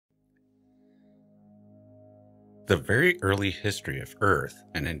The very early history of Earth,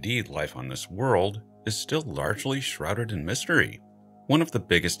 and indeed life on this world, is still largely shrouded in mystery. One of the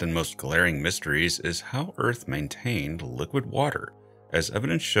biggest and most glaring mysteries is how Earth maintained liquid water, as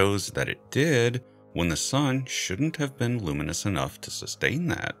evidence shows that it did when the sun shouldn't have been luminous enough to sustain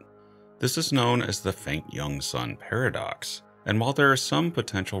that. This is known as the faint young sun paradox, and while there are some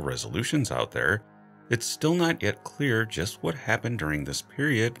potential resolutions out there, it's still not yet clear just what happened during this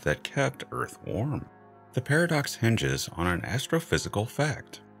period that kept Earth warm. The paradox hinges on an astrophysical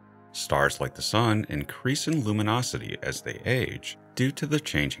fact. Stars like the sun increase in luminosity as they age due to the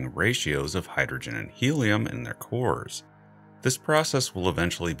changing ratios of hydrogen and helium in their cores. This process will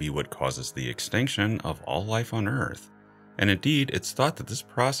eventually be what causes the extinction of all life on Earth, and indeed it's thought that this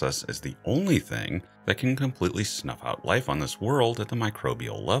process is the only thing that can completely snuff out life on this world at the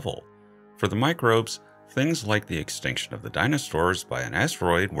microbial level. For the microbes, things like the extinction of the dinosaurs by an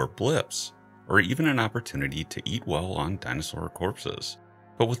asteroid were blips, or even an opportunity to eat well on dinosaur corpses.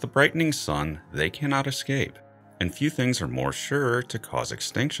 But with the brightening sun, they cannot escape, and few things are more sure to cause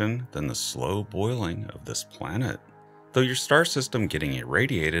extinction than the slow boiling of this planet. Though your star system getting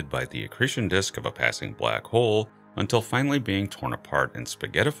irradiated by the accretion disk of a passing black hole until finally being torn apart and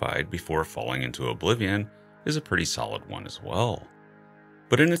spaghettified before falling into oblivion is a pretty solid one as well.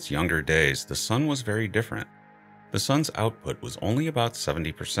 But in its younger days, the sun was very different. The sun's output was only about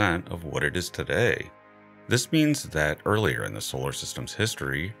 70% of what it is today. This means that earlier in the solar system's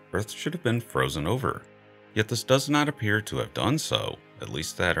history, Earth should have been frozen over. Yet this does not appear to have done so, at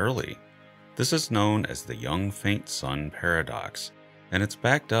least that early. This is known as the young faint sun paradox, and it's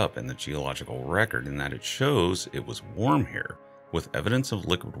backed up in the geological record in that it shows it was warm here, with evidence of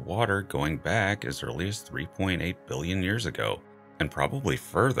liquid water going back as early as 3.8 billion years ago, and probably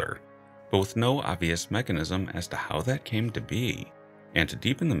further, but with no obvious mechanism as to how that came to be. And to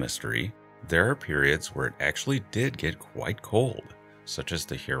deepen the mystery, there are periods where it actually did get quite cold, such as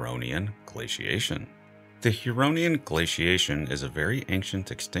the Huronian glaciation. The Huronian glaciation is a very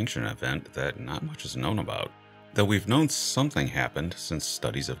ancient extinction event that not much is known about, though we've known something happened since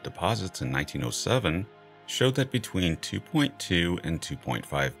studies of deposits in 1907 showed that between 2.2 and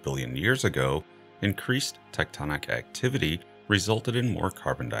 2.5 billion years ago, increased tectonic activity resulted in more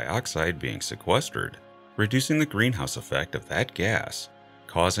carbon dioxide being sequestered, reducing the greenhouse effect of that gas,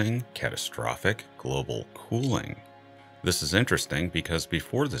 causing catastrophic global cooling. This is interesting because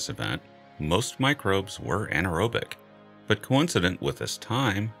before this event, most microbes were anaerobic, but coincident with this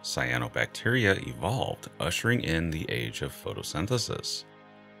time, cyanobacteria evolved, ushering in the age of photosynthesis.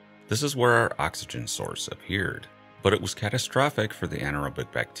 This is where our oxygen source appeared, but it was catastrophic for the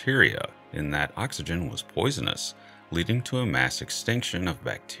anaerobic bacteria in that oxygen was poisonous, leading to a mass extinction of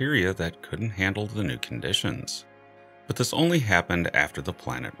bacteria that couldn't handle the new conditions. But this only happened after the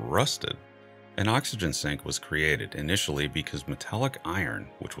planet rusted. An oxygen sink was created initially because metallic iron,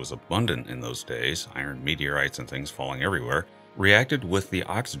 which was abundant in those days, iron meteorites and things falling everywhere, reacted with the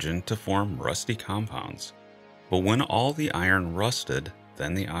oxygen to form rusty compounds. But when all the iron rusted,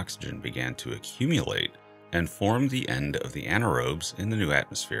 then the oxygen began to accumulate and form the end of the anaerobes in the new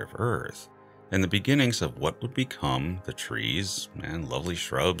atmosphere of Earth, and the beginnings of what would become the trees and lovely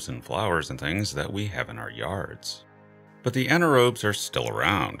shrubs and flowers and things that we have in our yards. But the anaerobes are still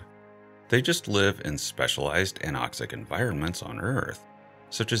around. They just live in specialized anoxic environments on Earth,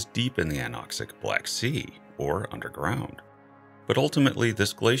 such as deep in the anoxic Black Sea or underground. But ultimately,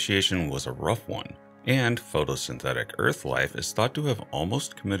 this glaciation was a rough one, and photosynthetic Earth life is thought to have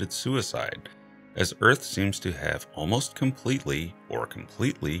almost committed suicide, as Earth seems to have almost completely or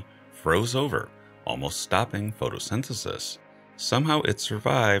completely froze over, almost stopping photosynthesis. Somehow it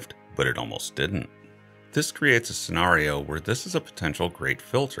survived, but it almost didn't. This creates a scenario where this is a potential great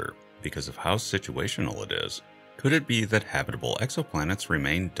filter because of how situational it is. Could it be that habitable exoplanets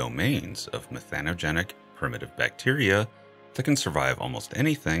remain domains of methanogenic primitive bacteria that can survive almost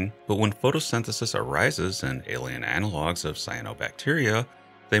anything, but when photosynthesis arises in alien analogs of cyanobacteria,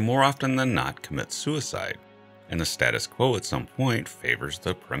 they more often than not commit suicide, and the status quo at some point favors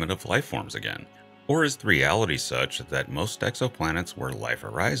the primitive life forms again? Or is the reality such that most exoplanets where life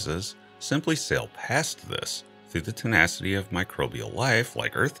arises simply sail past this through the tenacity of microbial life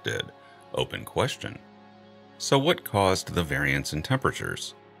like Earth did? Open question. So what caused the variance in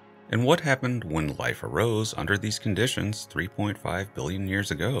temperatures? And what happened when life arose under these conditions 3.5 billion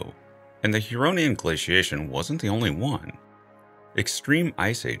years ago? And the Huronian glaciation wasn't the only one. Extreme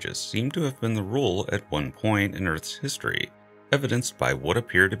ice ages seem to have been the rule at one point in Earth's history, evidenced by what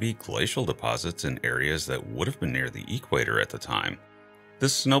appear to be glacial deposits in areas that would have been near the equator at the time.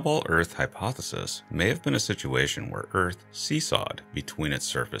 This snowball Earth hypothesis may have been a situation where Earth seesawed between its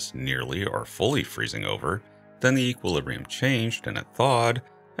surface nearly or fully freezing over Then the equilibrium changed and it thawed,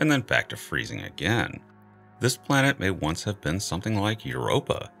 and then back to freezing again. This planet may once have been something like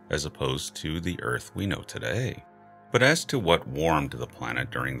Europa, as opposed to the Earth we know today. But as to what warmed the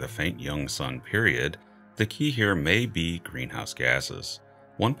planet during the faint young sun period, the key here may be greenhouse gases.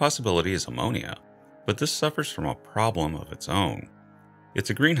 One possibility is ammonia, but this suffers from a problem of its own.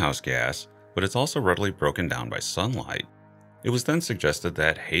 It's a greenhouse gas, but it's also readily broken down by sunlight. It was then suggested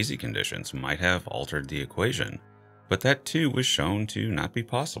that hazy conditions might have altered the equation, but that too was shown to not be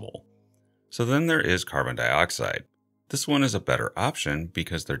possible. So then there is carbon dioxide. This one is a better option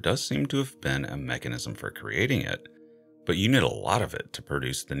because there does seem to have been a mechanism for creating it, but you need a lot of it to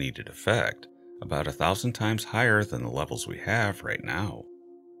produce the needed effect, about 1,000 times higher than the levels we have right now.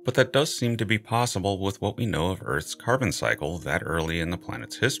 But that does seem to be possible with what we know of Earth's carbon cycle that early in the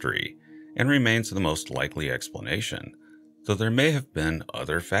planet's history, and remains the most likely explanation, though there may have been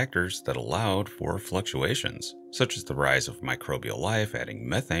other factors that allowed for fluctuations, such as the rise of microbial life adding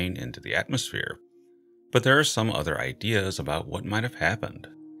methane into the atmosphere. But there are some other ideas about what might have happened.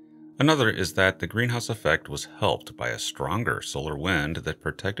 Another is that the greenhouse effect was helped by a stronger solar wind that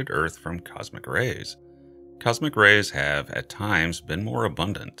protected Earth from cosmic rays. Cosmic rays have, at times, been more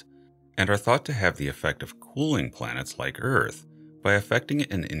abundant, and are thought to have the effect of cooling planets like Earth by affecting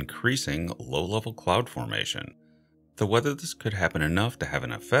an increasing low-level cloud formation. Though whether this could happen enough to have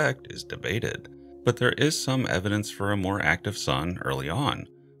an effect is debated, but there is some evidence for a more active sun early on,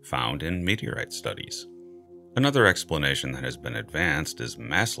 found in meteorite studies. Another explanation that has been advanced is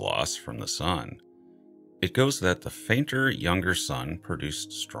mass loss from the sun. It goes that the fainter, younger sun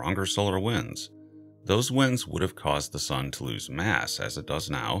produced stronger solar winds. Those winds would have caused the sun to lose mass, as it does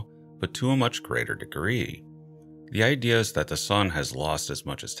now, but to a much greater degree. The idea is that the sun has lost as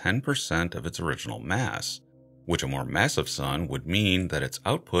much as 10% of its original mass, which a more massive sun would mean that its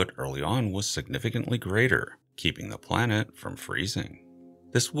output early on was significantly greater, keeping the planet from freezing.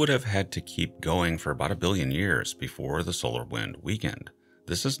 This would have had to keep going for about 1 billion years before the solar wind weakened.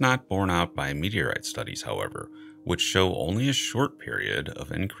 This is not borne out by meteorite studies, however, which show only a short period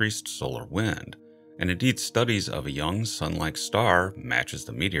of increased solar wind, and indeed studies of a young sun-like star matches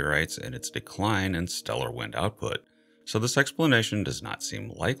the meteorites in its decline in stellar wind output, so this explanation does not seem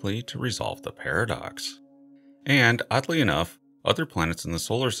likely to resolve the paradox. And, oddly enough, other planets in the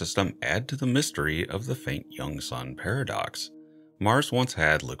solar system add to the mystery of the faint young sun paradox. Mars once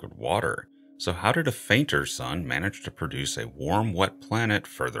had liquid water, so how did a fainter sun manage to produce a warm, wet planet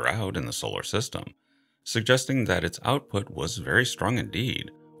further out in the solar system, suggesting that its output was very strong indeed,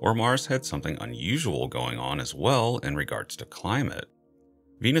 or Mars had something unusual going on as well in regards to climate.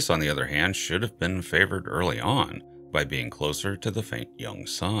 Venus, on the other hand, should have been favored early on by being closer to the faint young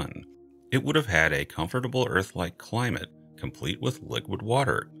sun. It would have had a comfortable Earth-like climate, complete with liquid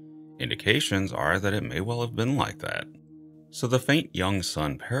water. Indications are that it may well have been like that. So the faint young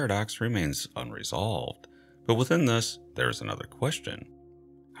sun paradox remains unresolved, but within this, there is another question.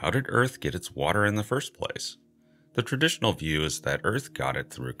 How did Earth get its water in the first place? The traditional view is that Earth got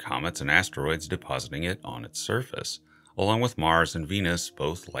it through comets and asteroids depositing it on its surface, along with Mars and Venus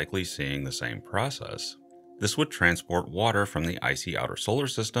both likely seeing the same process. This would transport water from the icy outer solar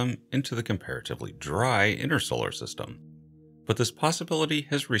system into the comparatively dry inner solar system. But this possibility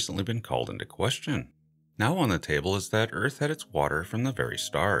has recently been called into question. Now on the table is that Earth had its water from the very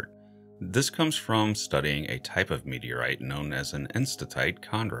start. This comes from studying a type of meteorite known as an enstatite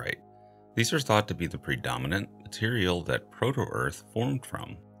chondrite. These are thought to be the predominant material that proto-Earth formed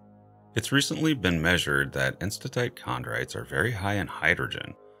from. It's recently been measured that enstatite chondrites are very high in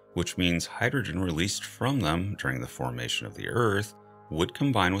hydrogen, which means hydrogen released from them during the formation of the Earth would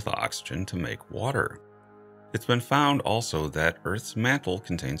combine with oxygen to make water. It's been found also that Earth's mantle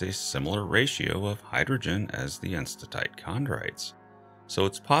contains a similar ratio of hydrogen as the enstatite chondrites, so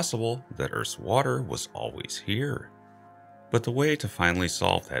it's possible that Earth's water was always here. But the way to finally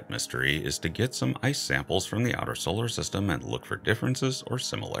solve that mystery is to get some ice samples from the outer solar system and look for differences or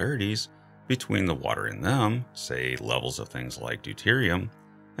similarities between the water in them, say levels of things like deuterium,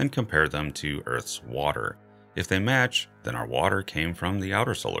 and compare them to Earth's water. If they match, then our water came from the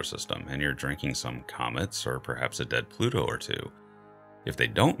outer solar system and you're drinking some comets or perhaps a dead Pluto or two. If they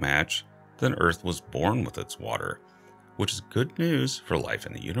don't match, then Earth was born with its water, which is good news for life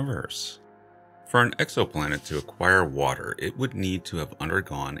in the universe. For an exoplanet to acquire water, it would need to have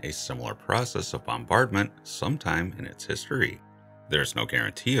undergone a similar process of bombardment sometime in its history. There's no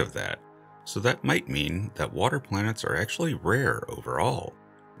guarantee of that, so that might mean that water planets are actually rare overall,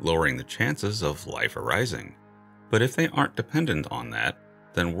 lowering the chances of life arising. But if they aren't dependent on that,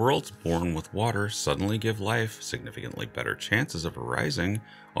 then worlds born with water suddenly give life significantly better chances of arising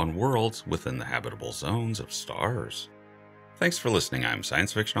on worlds within the habitable zones of stars. Thanks for listening. I'm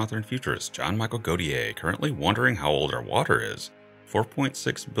science fiction author and futurist John Michael Godier, currently wondering how old our water is.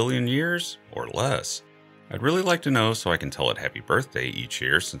 4.6 billion years or less? I'd really like to know so I can tell it happy birthday each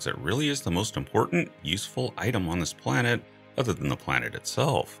year, since it really is the most important, useful item on this planet other than the planet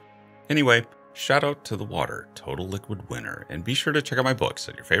itself. Anyway, shout out to the water, total liquid winner, and be sure to check out my books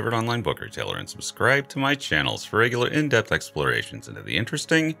at your favorite online book retailer and subscribe to my channels for regular in-depth explorations into the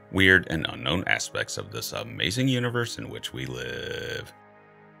interesting, weird, and unknown aspects of this amazing universe in which we live.